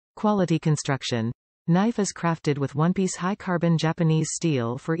Quality construction. Knife is crafted with one-piece high-carbon Japanese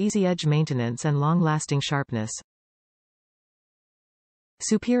steel for easy edge maintenance and long-lasting sharpness.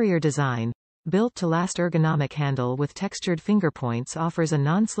 Superior design. Built to last, ergonomic handle with textured finger points offers a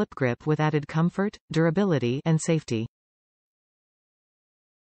non-slip grip with added comfort, durability, and safety.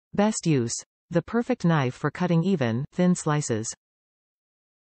 Best use. The perfect knife for cutting even, thin slices.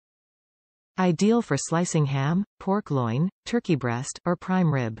 Ideal for slicing ham, pork loin, turkey breast, or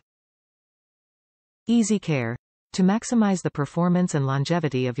prime rib. Easy care. To maximize the performance and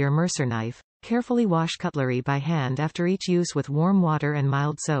longevity of your Mercer knife, carefully wash cutlery by hand after each use with warm water and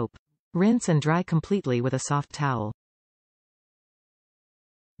mild soap. Rinse and dry completely with a soft towel.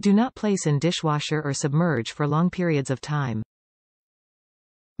 Do not place in dishwasher or submerge for long periods of time.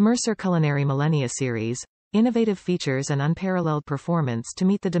 MERCER Culinary Millennia Series. Innovative features and unparalleled performance to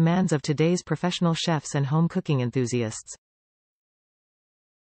meet the demands of today's professional chefs and home cooking enthusiasts.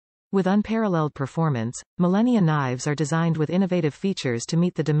 With unparalleled performance, Millennia knives are designed with innovative features to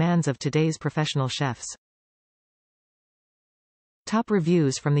meet the demands of today's professional chefs. Top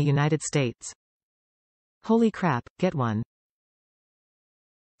reviews from the United States. Holy crap, get one.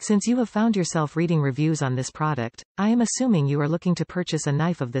 Since you have found yourself reading reviews on this product, I am assuming you are looking to purchase a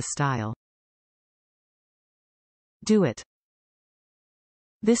knife of this style. Do it.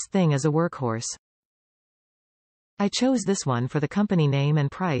 This thing is a workhorse. I chose this one for the company name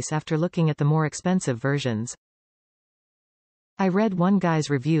and price after looking at the more expensive versions. I read one guy's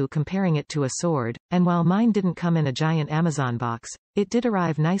review comparing it to a sword, and while mine didn't come in a giant Amazon box, it did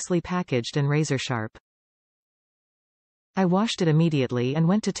arrive nicely packaged and razor sharp. I washed it immediately and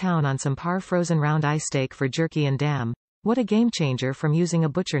went to town on some par frozen round eye steak for jerky, and damn, what a game changer from using a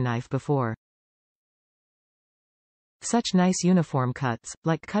butcher knife before. Such nice uniform cuts,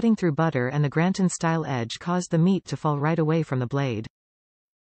 like cutting through butter, and the Granton-style edge caused the meat to fall right away from the blade.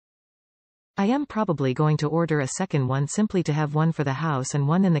 I am probably going to order a second one simply to have one for the house and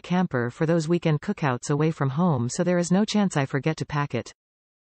one in the camper for those weekend cookouts away from home, so there is no chance I forget to pack it.